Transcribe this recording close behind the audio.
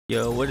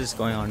Yo, what is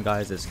going on,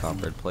 guys? It's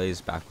Copper Plays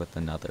back with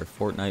another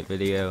Fortnite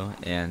video,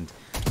 and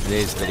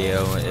today's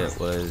video, it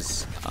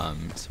was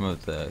some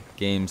of the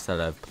games that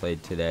I've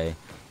played today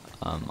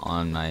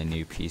on my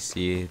new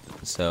PC.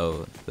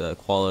 So the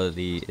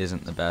quality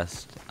isn't the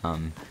best.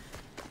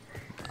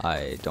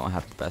 I don't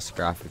have the best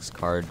graphics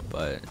card,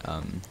 but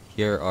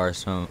here are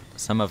some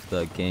of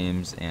the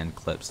games and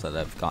clips that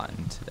I've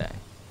gotten today.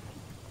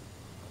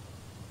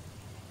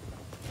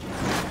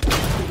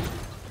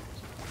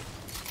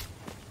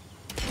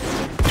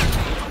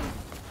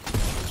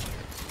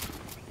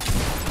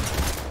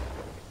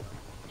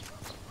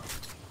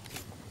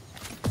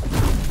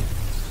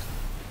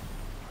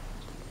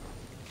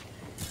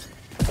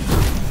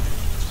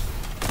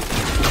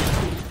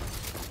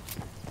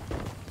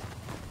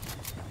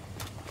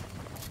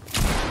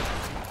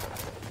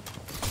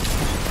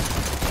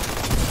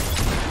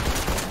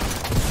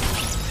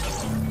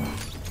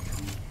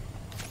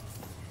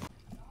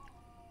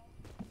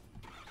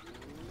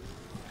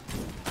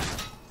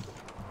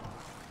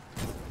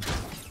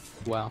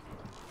 Wow.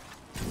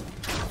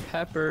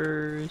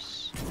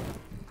 Peppers.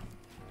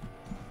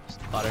 Just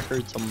thought I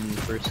heard someone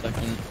for a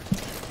second.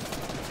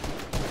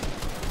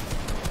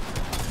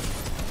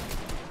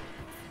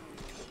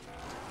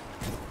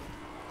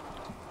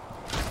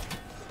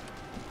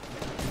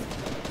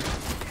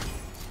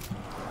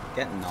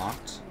 Get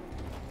knocked.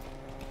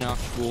 Not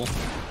cool.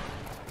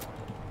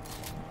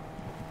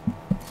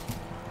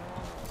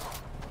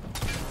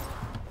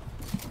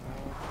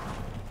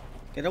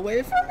 Get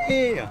away from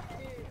me!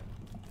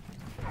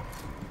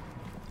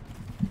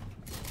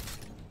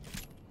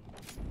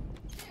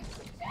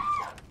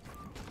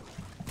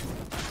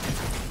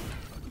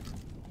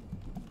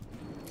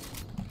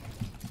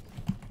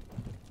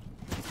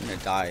 I'm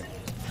gonna die.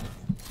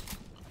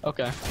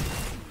 Okay.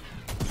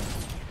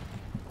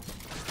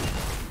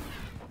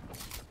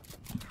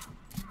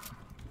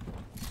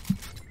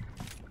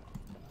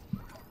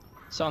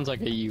 Sounds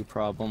like a you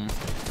problem.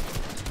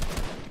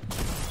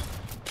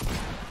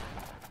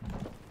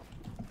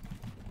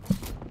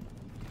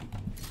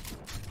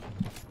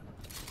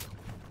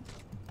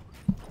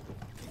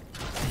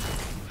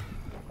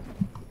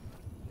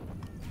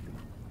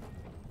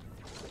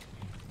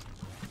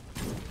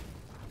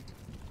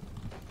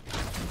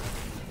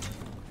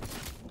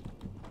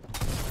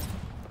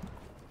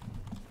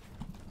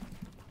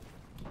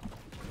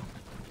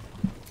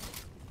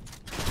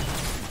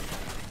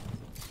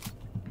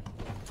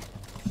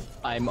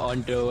 I'm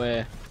on the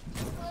way.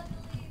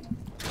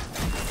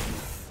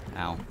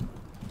 Ow.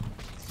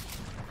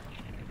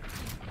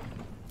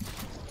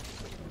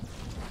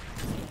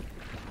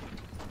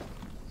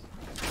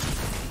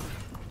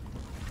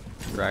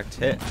 Direct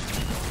hit.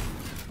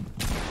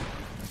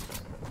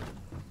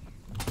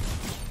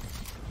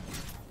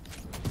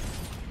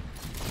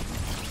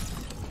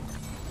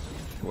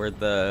 Where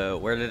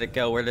did it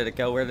go? Where did it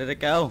go? Where did it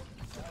go?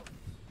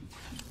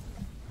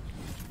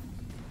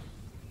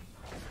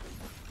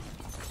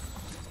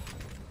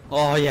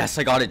 Oh yes,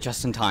 I got it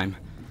just in time.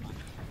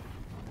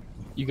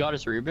 You got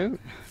his reboot?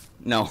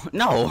 No,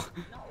 no.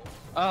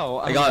 Oh,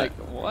 I got like,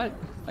 what?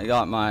 I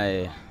got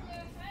my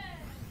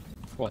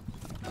What?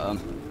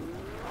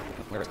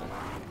 where'd it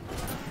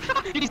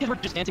go? Dude, these kids were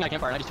just dancing at a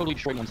campfire and I just totally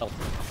destroyed themselves.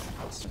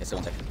 Okay, so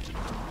one second.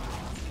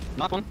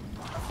 Not fun.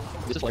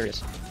 This is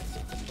hilarious.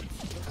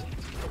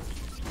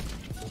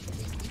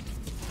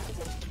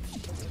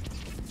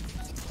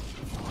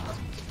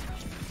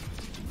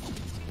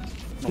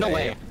 No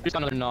way. Just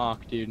got another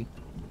knock, dude.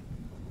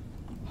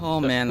 Oh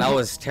man, that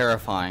was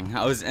terrifying.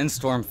 I was in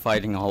storm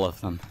fighting all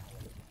of them.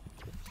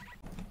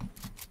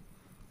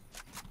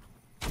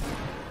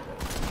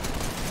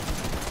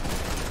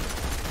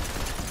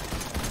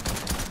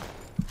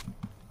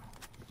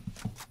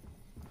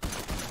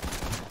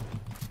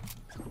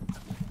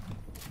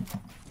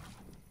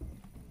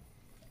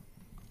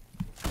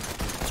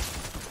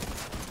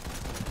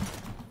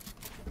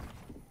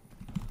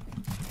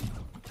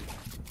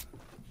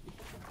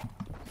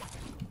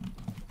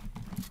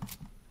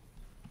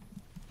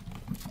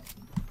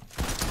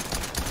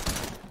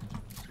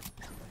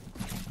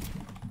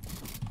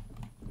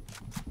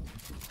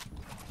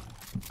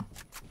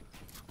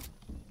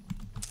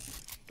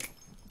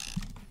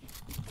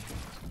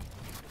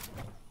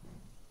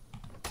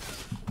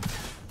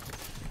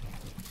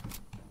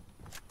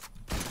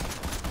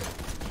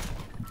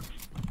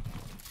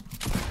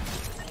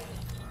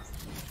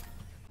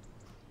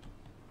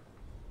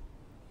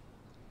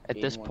 At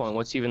this point,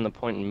 what's even the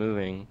point in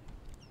moving?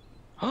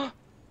 Huh?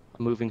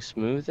 Moving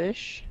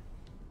smoothish?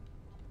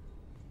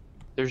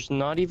 There's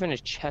not even a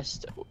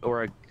chest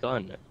or a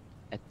gun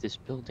at this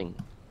building.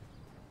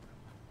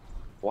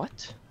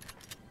 What?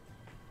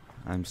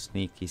 I'm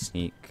sneaky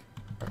sneak.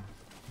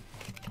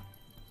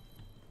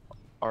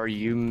 Are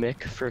you Mick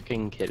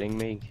frickin' kidding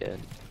me, kid?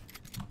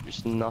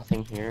 There's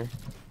nothing here.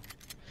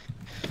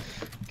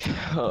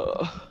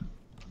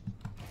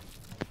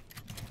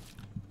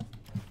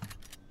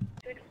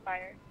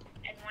 Expired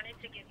and wanted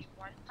to give you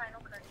one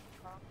final courtesy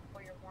call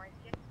before your warranty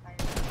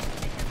expires.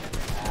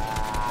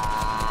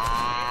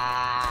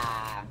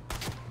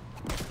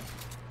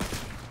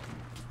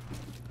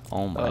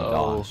 Oh my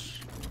Uh-oh. gosh.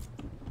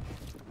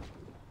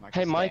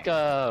 Hey, Mike,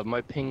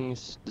 my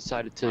ping's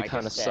decided to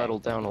kind of settle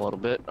down a little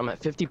bit. I'm at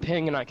 50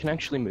 ping and I can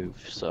actually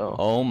move, so.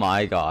 Oh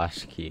my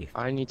gosh, Keith.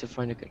 I need to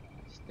find a good.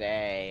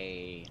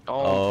 Stay.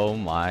 Oh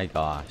my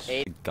gosh.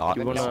 Hey, Got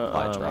you me wanna,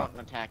 supply drop.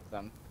 Don't attack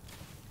them.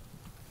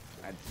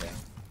 I'd say.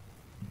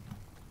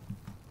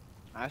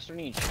 I still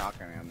need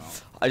shotgun ammo.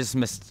 I just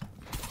missed.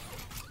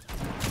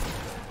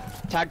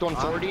 Tagged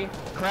 140.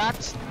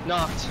 Cracked.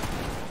 Knocked.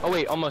 Oh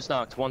wait, almost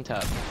knocked. One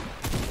tap.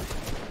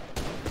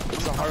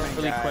 It's a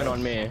Harley Quinn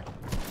on me.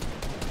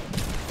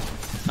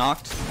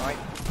 Knocked. Alright.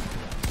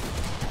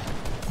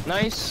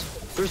 Nice.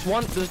 There's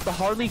the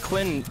Harley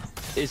Quinn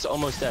is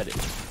almost dead.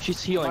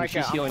 She's healing.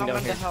 She's healing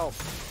down here. Help.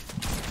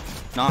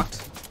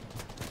 Knocked.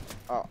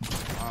 Oh.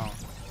 Oh.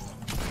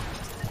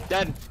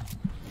 Dead.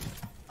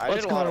 I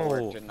Let's did a lot of go.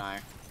 work, didn't I?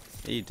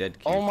 Yeah, you did.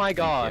 Keith. Oh my Thank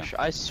gosh, you.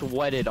 I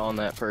sweated on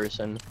that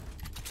person.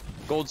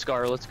 Gold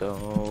scar, let's go.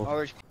 Oh,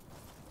 there's...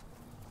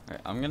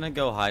 Alright, I'm gonna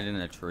go hide in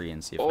a tree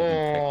and see if I can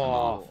pick them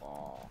off. Oh.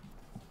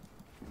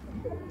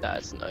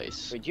 That's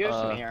nice. Wait, do you have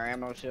some air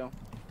ammo too?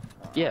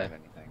 I don't yeah. have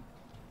anything.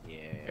 Yeah.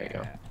 There you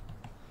go.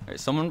 Alright,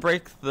 someone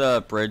break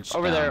the bridge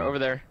Over down. there, over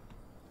there.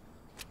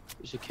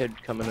 There's a kid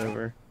coming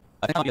over.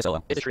 I think I'll get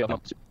solo. It's a tree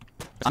up.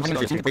 I'm gonna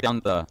break down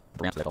the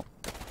ramp middle.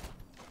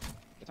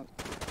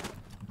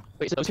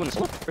 Wait, so those two in the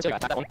solo? Where's the guy?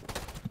 That one.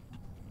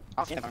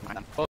 I'll see them. Mind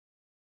them.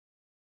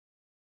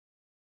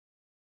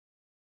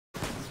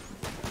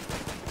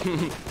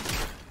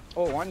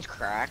 Oh, one's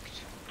cracked.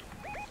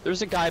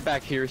 There's a guy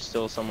back here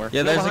still somewhere.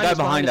 Yeah, there's a guy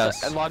behind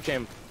us. And log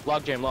jam.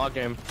 Log jam, log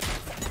jam.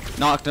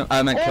 Knocked him.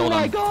 I meant Oh killed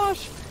my him.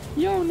 gosh!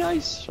 Yo,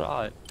 nice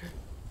shot.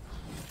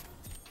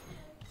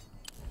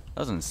 That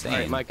was insane.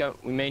 Alright, Micah,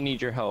 we may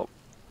need your help.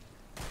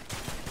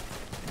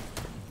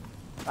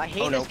 I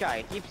hate Oh, this no. guy.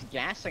 He keeps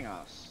gassing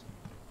us.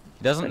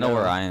 He doesn't I know know.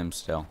 where I am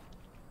still.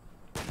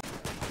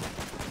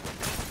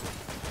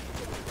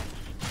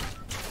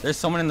 There's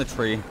someone in the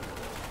tree.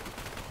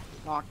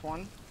 Knocked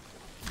one.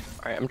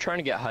 Alright, I'm trying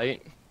to get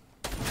height.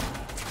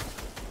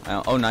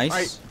 Oh, nice.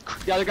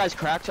 Alright, the other guy's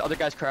cracked. The other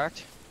guy's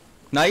cracked.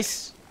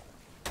 Nice.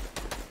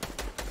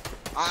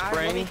 Let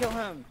Spraying. me kill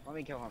him. Let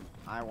me kill him.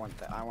 I want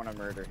to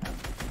murder him.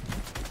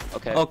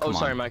 Okay. Oh, come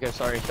sorry, on. Micah.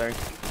 Sorry. Okay,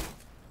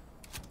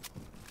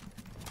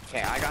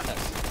 I got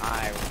this.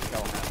 I will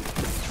kill him.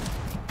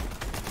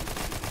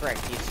 Frick,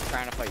 he's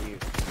trying to fight you.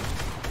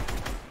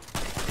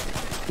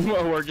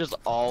 We're just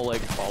all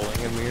like following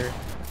him here.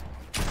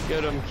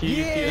 Get him,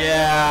 Keith.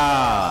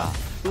 Yeah.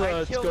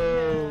 Let's killed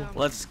go. him.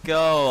 Let's go.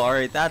 All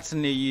right, that's a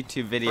new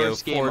YouTube video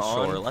First game for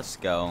on. sure. Let's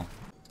go.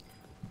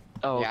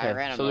 Oh, Yeah, I okay.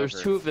 ran him So there's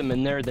over. two of them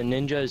in there. The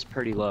ninja is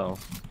pretty low.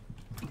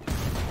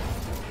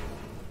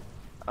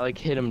 I like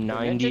hit him The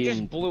ninja 90 just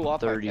and blew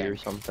up, I 30 or think.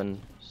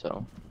 something.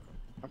 So.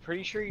 I'm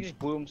pretty sure he just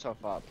blew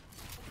himself up.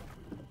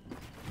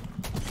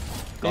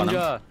 Got him.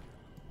 Ninja.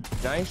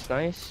 Nice,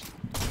 nice.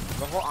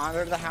 The whole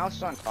under the house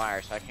is on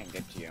fire, so I can't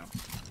get to you.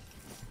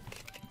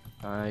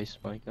 Nice,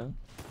 Micah.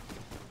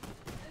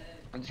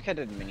 I just got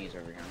minis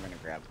over here. I'm gonna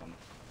grab them,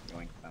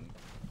 yoink them.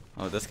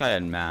 Oh, this guy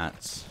had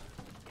mats.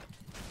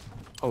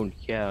 Oh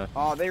yeah.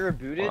 Oh, they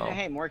rebooted. Wow.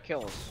 Hey, more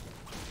kills.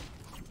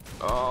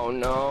 Oh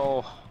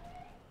no.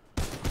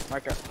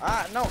 Micah.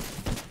 Ah, no.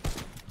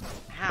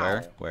 How?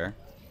 Where? Where?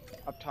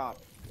 Up top.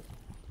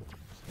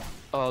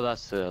 Oh,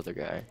 that's the other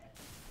guy.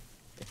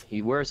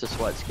 He wears a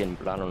sweat skin,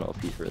 but I don't know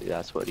if he's really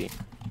that sweaty.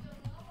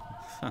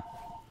 Huh.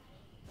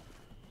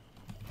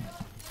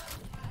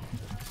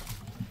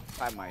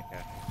 Bye,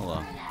 Micah.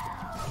 Hello.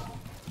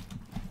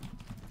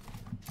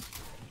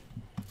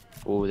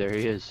 Oh, there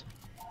he is.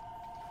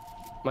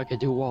 Micah,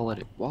 do wall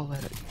edit. Wall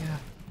edit. Yeah.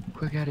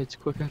 Quick edits.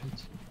 Quick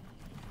edits.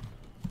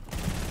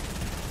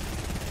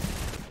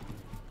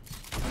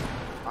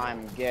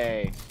 I'm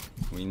gay.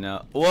 We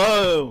know.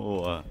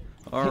 Whoa.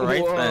 All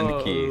right then,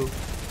 Whoa.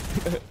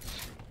 Keith.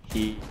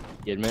 He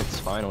admits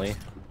finally.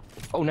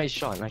 Oh, nice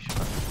shot. Nice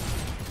shot.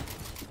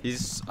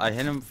 I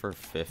hit him for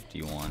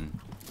 51.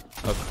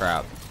 Oh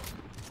crap.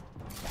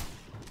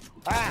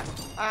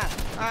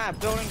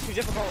 Building too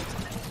difficult.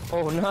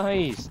 Oh,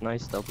 nice.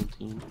 Nice double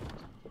team.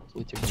 See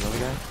if there's another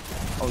guy.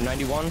 Oh,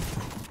 91.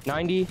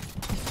 90.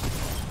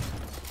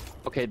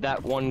 Okay,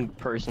 that one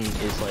person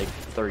is like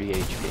 30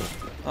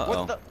 HP. Uh-oh.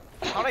 What the?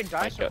 How'd I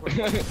die so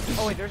Micah. quick?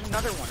 Oh wait, there's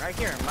another one right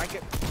here. Micah.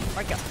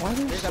 Why are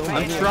there There's so a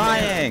many? I'm man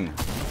trying.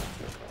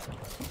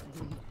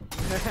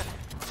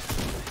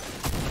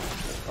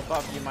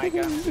 Above you,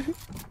 Micah.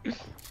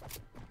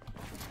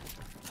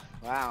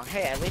 Wow.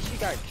 Hey, at least you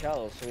got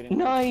kills, so we didn't.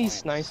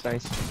 Nice, lose points.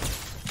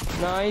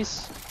 nice.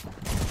 Nice.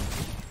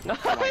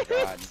 Oh my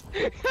god.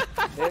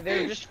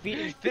 They're just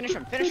finish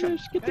him. Finish him.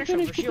 Get the Finish him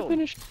finish, for get the shield.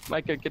 finish.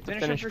 Micah, get the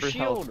Finish him finish for for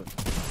shield.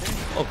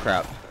 health. Oh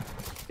crap.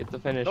 Get the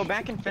finish. Go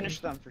back and finish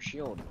them for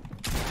shield.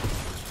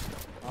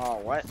 Oh,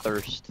 what?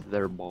 Thirst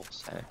their ball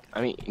sack.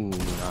 I mean,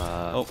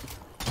 Oh.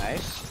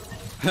 Nice.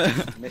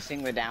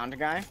 Missing the downed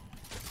guy.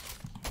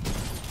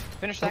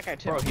 Finish that guy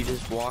too. Bro, he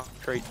just walked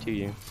straight to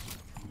you.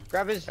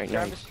 Grab his Right,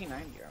 grab nice. his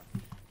T90.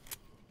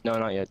 No,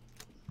 not yet.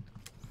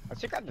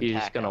 Let's grab the He's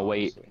tack just gonna out,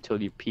 wait honestly.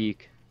 until you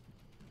peek.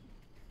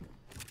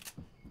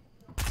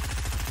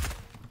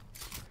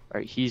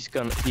 Alright, he's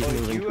Oh,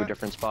 moving you to a are-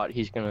 different spot.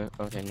 He's gonna.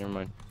 Okay, never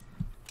mind.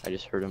 I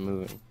just heard him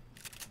moving.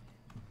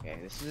 Okay,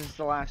 this is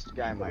the last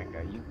guy,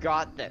 Micah. You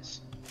got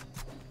this.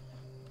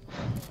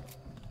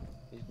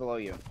 He's below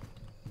you.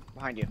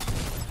 Behind you.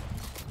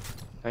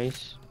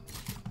 Nice.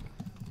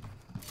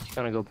 He's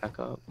gonna go back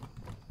up.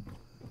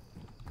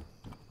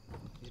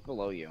 He's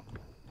below you.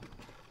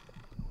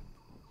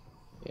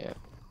 Yeah.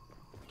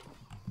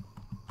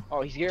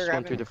 Oh, he's here Just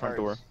went grabbing through the the front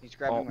cards. door. He's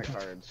grabbing Oh. my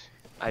cards.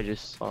 I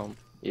just saw him.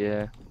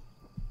 Yeah.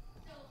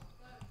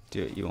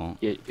 Do it, you won't.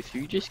 Yeah. If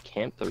you just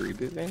camp the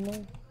reboot van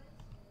there.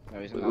 No,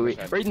 he's on Wait, the other wait,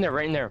 side. right in there,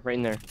 right in there, right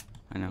in there.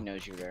 I He know.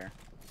 knows you're there.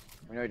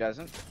 Oh, no, he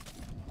doesn't.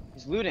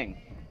 He's looting.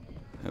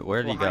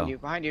 Where did he Behind go? you,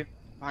 behind you,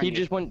 behind He you.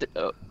 just went.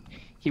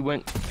 He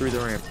went through the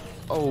ramp.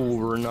 Oh,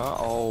 we're not.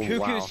 Oh, Cuckoo's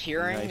wow.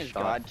 hearing Nice is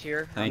shot. god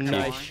tier. Thank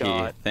Nice you.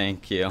 shot.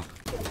 Thank you.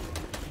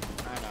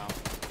 I know.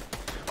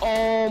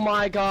 Oh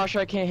my gosh,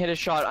 I can't hit a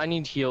shot. I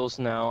need heals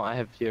now. I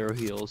have 0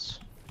 heals.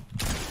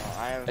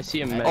 Oh, I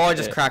see him. Oh, I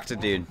just cracked a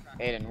dude.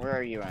 Aiden, where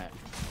are you at?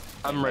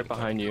 I'm right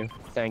behind you.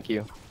 Thank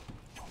you.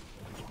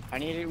 We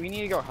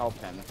need to go help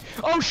him.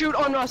 Oh shoot!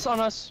 On us! On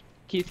us!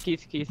 Keith.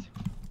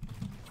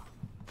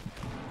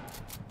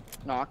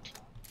 Knocked.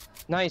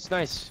 Nice.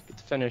 Get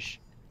the finish.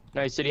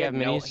 Nice. Did he have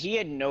minis? He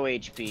had no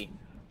HP.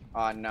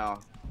 Oh no.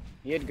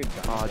 He had good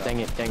guns. Oh, though. dang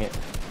it.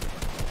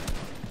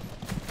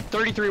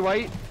 33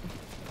 white.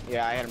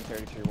 Yeah, I had him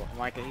 33.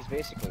 Micah, he's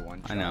basically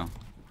one shot. I know.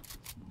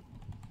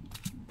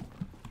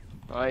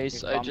 Nice.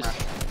 He's I bomb just.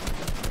 rushing.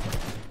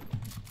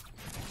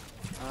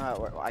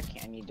 I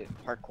can't. I need to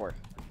parkour.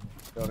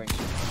 Building.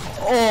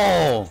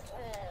 Oh!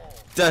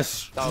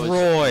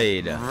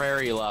 Destroyed.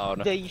 Very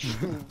loud.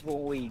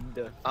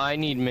 Destroyed. I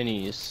need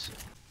minis.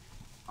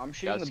 I'm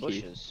shooting That's the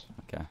Keith. bushes.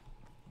 Okay.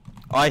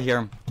 Oh, I hear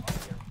him.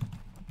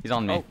 He's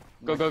on me. Oh,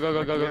 go.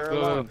 You're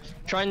alone.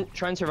 Try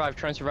and survive.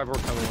 We're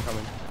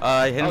coming.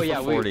 I hit him Oh, for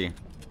yeah, 40.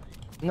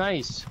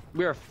 Nice.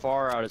 We are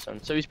far out of zone,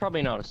 so he's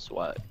probably not a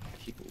sweat.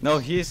 No,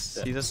 he's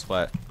a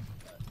sweat.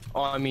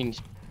 Oh, I mean,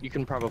 you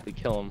can probably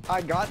kill him.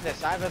 I got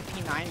this. I have a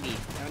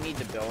P90. No need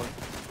to build.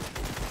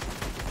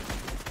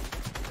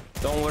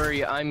 Don't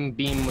worry, I'm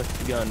beam with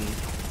the gun.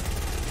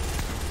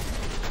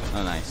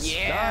 Oh, nice.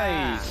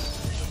 Yeah.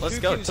 Nice. Let's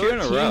Two go. kills, 2 in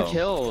a 13 row.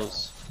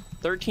 kills.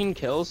 13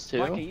 kills too.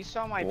 Micah, you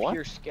saw my What?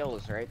 pure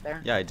skills right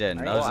there. Yeah, I did.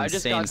 Right. That was Well, I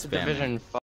just insane got to spamming. Division